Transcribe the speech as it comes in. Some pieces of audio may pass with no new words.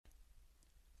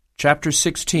Chapter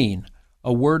 16.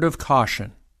 A Word of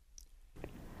Caution.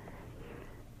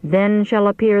 Then shall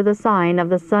appear the sign of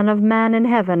the Son of Man in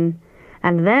heaven,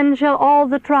 and then shall all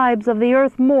the tribes of the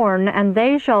earth mourn, and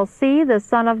they shall see the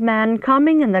Son of Man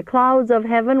coming in the clouds of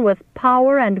heaven with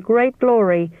power and great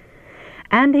glory.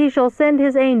 And he shall send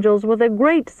his angels with a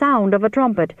great sound of a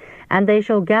trumpet, and they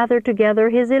shall gather together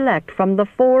his elect from the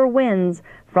four winds,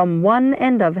 from one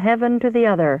end of heaven to the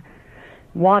other.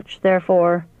 Watch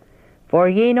therefore, for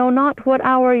ye know not what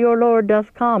hour your Lord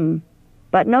doth come.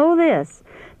 But know this,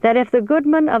 that if the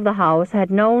goodman of the house had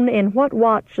known in what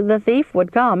watch the thief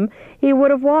would come, he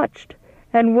would have watched,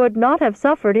 and would not have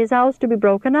suffered his house to be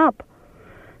broken up.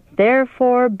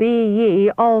 Therefore be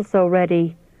ye also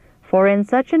ready, for in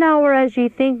such an hour as ye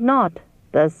think not,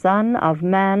 the Son of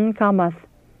Man cometh.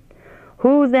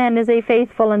 Who then is a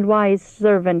faithful and wise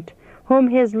servant, whom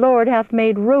his Lord hath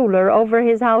made ruler over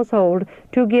his household,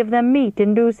 to give them meat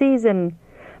in due season?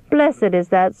 Blessed is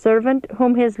that servant,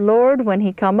 whom his Lord, when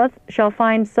he cometh, shall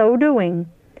find so doing.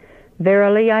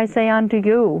 Verily I say unto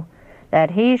you,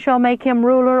 that he shall make him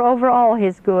ruler over all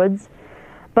his goods.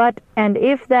 And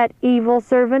if that evil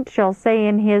servant shall say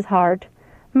in his heart,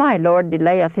 My Lord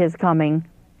delayeth his coming,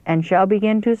 and shall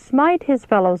begin to smite his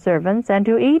fellow servants, and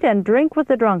to eat and drink with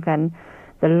the drunken,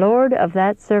 the Lord of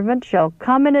that servant shall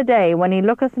come in a day when he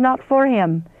looketh not for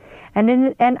him, and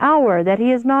in an hour that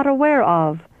he is not aware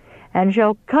of, and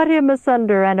shall cut him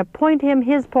asunder, and appoint him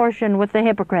his portion with the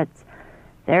hypocrites.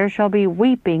 There shall be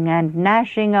weeping and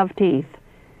gnashing of teeth.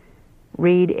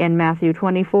 Read in Matthew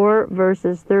 24,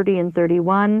 verses 30 and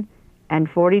 31, and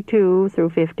 42 through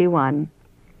 51.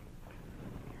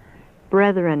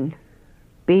 Brethren,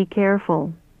 be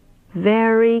careful,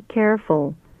 very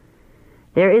careful.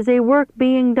 There is a work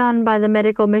being done by the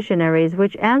medical missionaries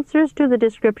which answers to the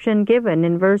description given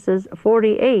in verses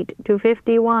 48 to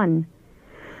 51.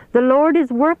 The Lord is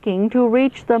working to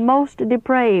reach the most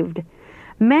depraved.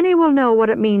 Many will know what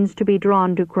it means to be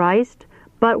drawn to Christ,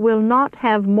 but will not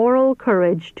have moral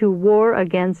courage to war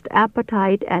against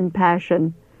appetite and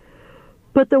passion.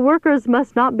 But the workers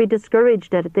must not be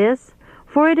discouraged at this,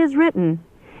 for it is written,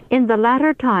 In the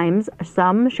latter times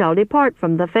some shall depart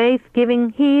from the faith, giving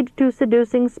heed to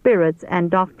seducing spirits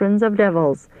and doctrines of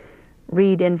devils.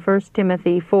 Read in 1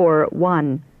 Timothy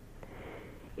 4:1.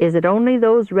 Is it only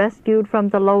those rescued from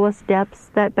the lowest depths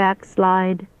that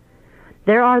backslide?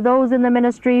 There are those in the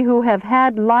ministry who have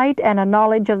had light and a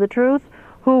knowledge of the truth,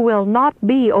 who will not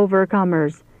be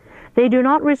overcomers. They do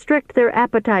not restrict their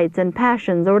appetites and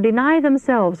passions or deny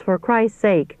themselves for Christ's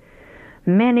sake.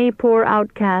 Many poor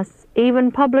outcasts,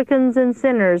 even publicans and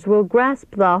sinners, will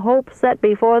grasp the hope set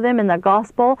before them in the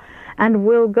gospel, and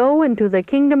will go into the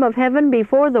kingdom of heaven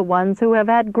before the ones who have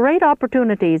had great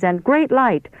opportunities and great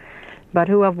light, but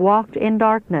who have walked in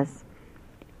darkness.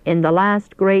 In the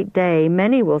last great day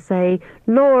many will say,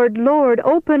 Lord, Lord,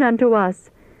 open unto us.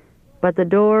 But the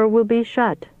door will be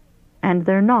shut, and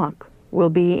their knock will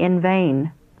be in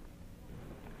vain.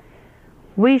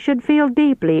 We should feel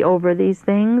deeply over these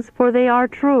things, for they are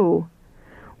true.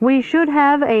 We should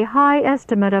have a high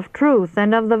estimate of truth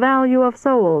and of the value of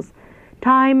souls.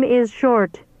 Time is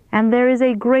short, and there is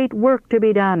a great work to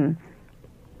be done.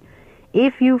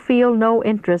 If you feel no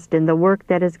interest in the work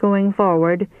that is going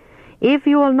forward, if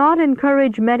you will not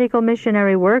encourage medical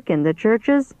missionary work in the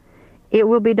churches, it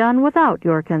will be done without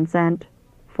your consent,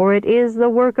 for it is the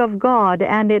work of God,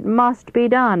 and it must be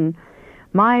done.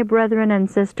 My brethren and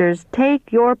sisters,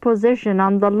 take your position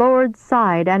on the Lord's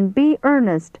side, and be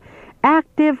earnest,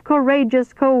 active,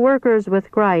 courageous co-workers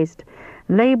with Christ,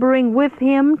 laboring with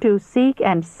Him to seek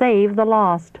and save the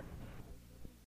lost.